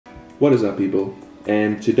What is up, people?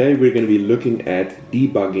 And today we're going to be looking at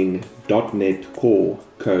debugging .NET Core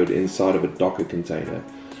code inside of a Docker container.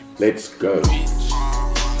 Let's go.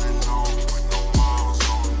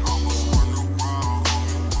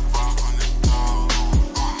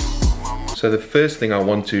 So the first thing I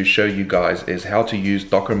want to show you guys is how to use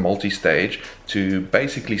Docker multi-stage to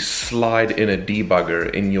basically slide in a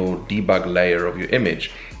debugger in your debug layer of your image.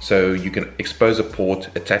 So you can expose a port,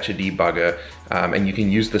 attach a debugger, and you can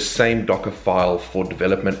use the same Docker file for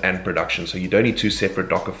development and production. So you don't need two separate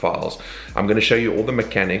Docker files. I'm going to show you all the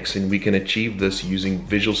mechanics, and we can achieve this using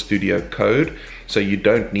Visual Studio Code. So you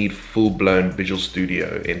don't need full-blown Visual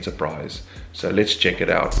Studio Enterprise. So let's check it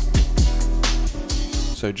out.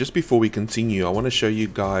 So just before we continue, I want to show you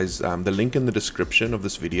guys the link in the description of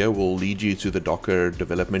this video will lead you to the Docker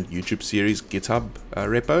development YouTube series GitHub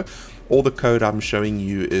repo. All the code I'm showing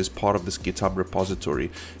you is part of this GitHub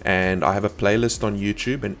repository, and I have a playlist on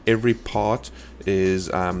YouTube, and every part is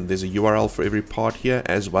there's a URL for every part here,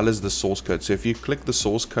 as well as the source code. So if you click the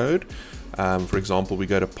source code, for example, we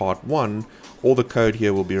go to part 1, all the code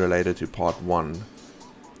here will be related to part 1.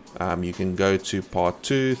 You can go to part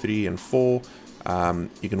 2, 3, and 4.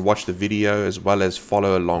 You can watch the video as well as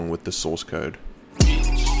follow along with the source code.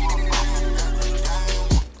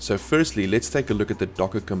 So firstly, let's take a look at the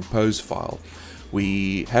Docker Compose file.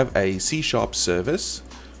 We have a C# service.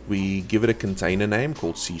 We give it a container name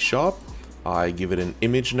called C#. I give it an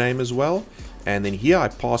image name as well. And then here I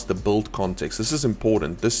pass the build context. This is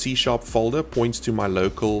important. This C# folder points to my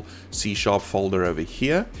local C# folder over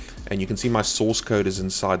here. And you can see my source code is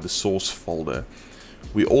inside the source folder.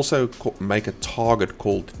 We also make a target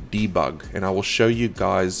called debug, and I will show you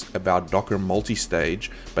guys about Docker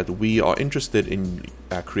multi-stage, but we are interested in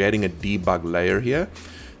creating a debug layer here.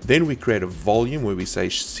 Then we create a volume where we say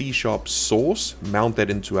C# source, mount that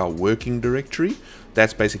into our working directory.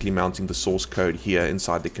 That's basically mounting the source code here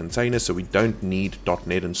inside the container, so we don't need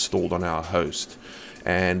 .NET installed on our host.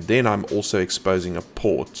 And then I'm also exposing a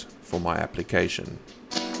port for my application.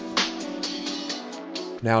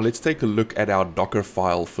 Now let's take a look at our Docker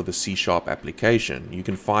file for the C# application. You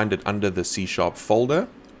can find it under the C# folder,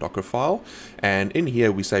 Docker file, and in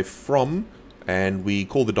here we say from, and we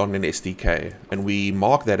call the .NET SDK, and we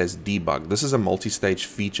mark that as debug. This is a multi-stage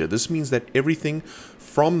feature. This means that everything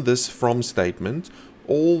from this from statement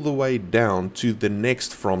all the way down to the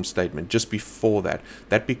next from statement just before that,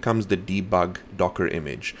 that becomes the debug Docker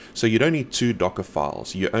image. So you don't need two Docker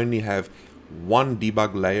files. You only have one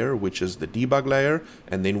debug layer, which is the debug layer,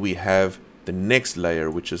 and then we have the next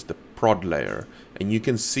layer, which is the prod layer. And you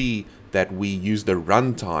can see that we use the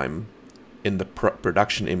runtime in the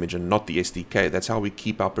production image and not the SDK. That's how we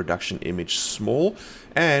keep our production image small.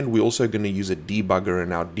 And we're also going to use a debugger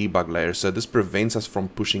in our debug layer, so this prevents us from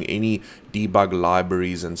pushing any debug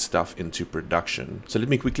libraries and stuff into production. So let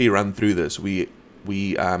me quickly run through this. We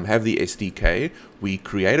have the SDK, we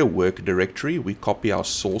create a work directory, we copy our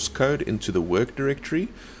source code into the work directory,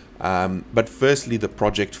 but firstly the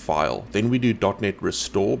project file. Then we do .NET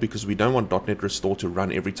Restore, because we don't want .NET Restore to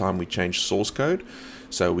run every time we change source code.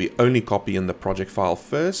 So we only copy in the project file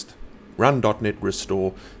first, run .NET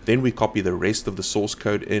Restore, then we copy the rest of the source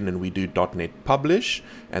code in, and we do .NET Publish,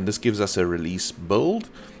 and this gives us a release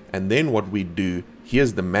build. And then what we do,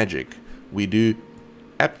 here's the magic, we do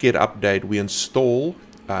apt-get update, we install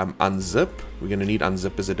unzip. We're going to need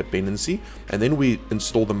unzip as a dependency, and then we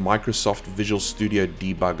install the Microsoft Visual Studio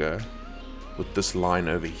debugger with this line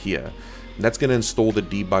over here. And that's going to install the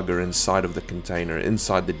debugger inside of the container,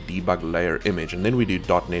 inside the debug layer image, and then we do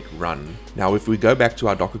 .NET run. Now if we go back to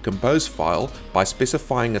our Docker Compose file, by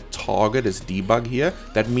specifying a target as debug here,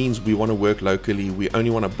 that means we want to work locally, we only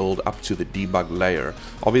want to build up to the debug layer.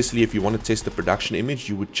 Obviously if you want to test the production image,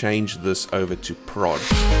 you would change this over to prod.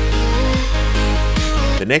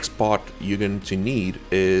 The next part you're going to need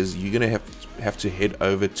is you're going to have to head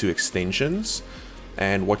over to extensions,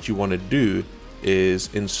 and what you want to do is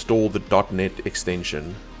install the .NET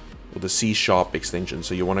extension or the C# extension.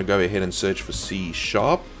 So you want to go ahead and search for C#,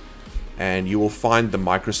 and you will find the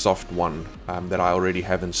Microsoft one that I already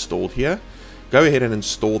have installed here. Go ahead and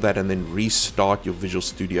install that, and then restart your Visual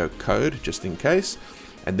Studio Code just in case.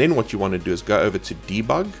 And then what you want to do is go over to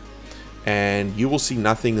debug, and you will see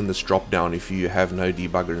nothing in this drop down if you have no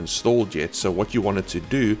debugger installed yet. So what you wanted to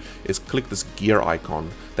do is click this gear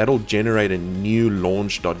icon. That'll generate a new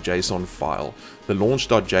launch.json file. The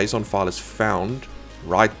launch.json file is found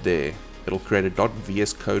right there. It'll create a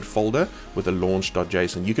 .VSCode folder with a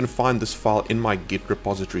launch.json. You can find this file in my Git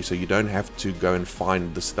repository, so you don't have to go and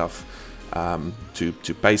find the stuff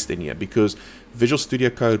to paste in here, because Visual Studio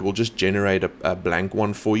Code will just generate a blank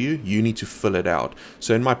one for you. You need to fill it out.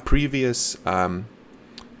 So in my previous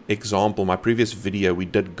example, my previous video, we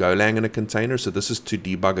did Golang in a container. So this is to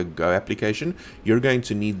debug a Go application. You're going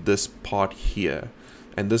to need this part here,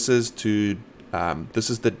 and this is to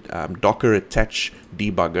the Docker attach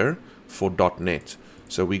debugger for .NET.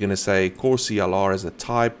 So we're going to say core CLR as a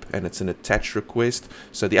type, and it's an attach request.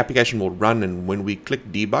 So the application will run, and when we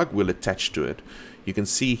click debug, we'll attach to it. You can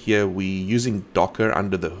see here we're using Docker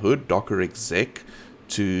under the hood, Docker exec,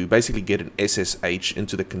 to basically get an SSH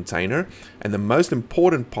into the container. And the most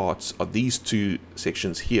important parts are these two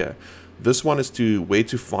sections here. This one is to where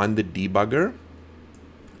to find the debugger,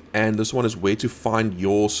 and this one is where to find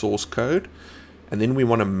your source code. And then we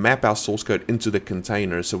want to map our source code into the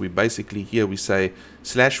container. So we basically here we say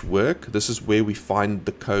 /work. This is where we find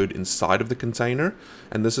the code inside of the container,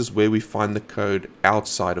 and this is where we find the code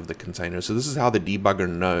outside of the container. So this is how the debugger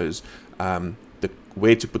knows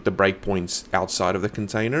where to put the breakpoints outside of the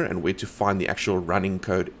container and where to find the actual running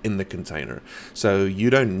code in the container. So you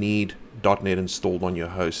don't need .NET installed on your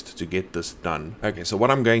host to get this done. Okay, so what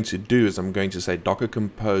I'm going to do is I'm going to say docker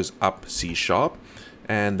compose up C#,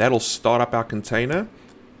 and that'll start up our container.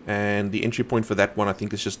 And the entry point for that one, I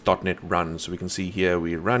think, is just .NET run. So we can see here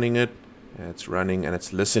we're running it. It's running and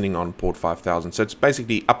it's listening on port 5000. So it's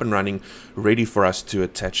basically up and running, ready for us to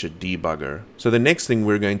attach a debugger. So the next thing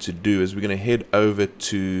we're going to do is we're going to head over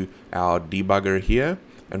to our debugger here,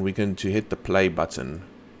 and we're going to hit the play button.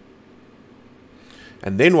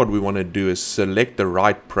 And then what we want to do is select the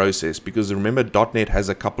right process, because remember .NET has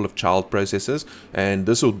a couple of child processes, and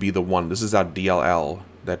this will be the one. This is our DLL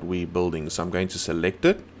that we're building. So I'm going to select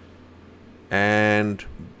it, and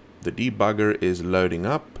the debugger is loading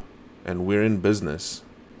up, and we're in business.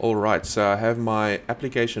 Alright, so I have my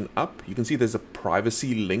application up. You can see there's a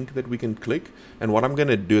privacy link that we can click, and what I'm going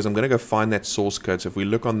to do is I'm going to go find that source code. So if we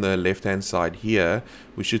look on the left hand side here,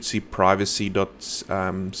 we should see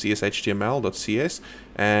privacy.cshtml.cs,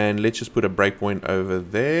 and let's just put a breakpoint over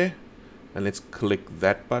there, and let's click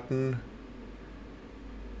that button,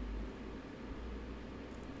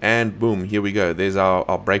 and boom, here we go. There's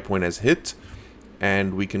our breakpoint has hit,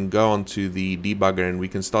 and we can go onto the debugger and we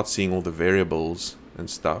can start seeing all the variables and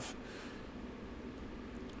stuff.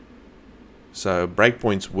 So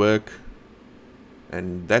breakpoints work,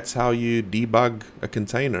 and that's how you debug a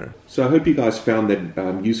container. So I hope you guys found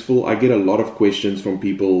that useful. I get a lot of questions from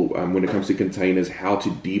people when it comes to containers, how to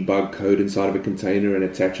debug code inside of a container and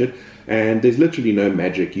attach it. And there's literally no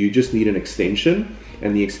magic. You just need an extension,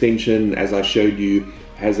 and the extension, as I showed you,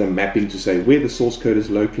 has a mapping to say where the source code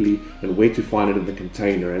is locally and where to find it in the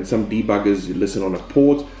container. And some debuggers listen on a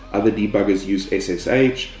port, other debuggers use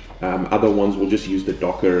SSH, other ones will just use the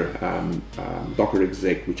Docker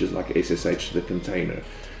exec, which is like SSH to the container.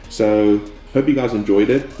 So hope you guys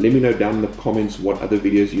enjoyed it. Let me know down in the comments what other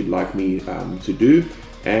videos you'd like me to do.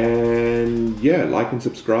 And yeah, like and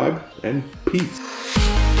subscribe, and peace.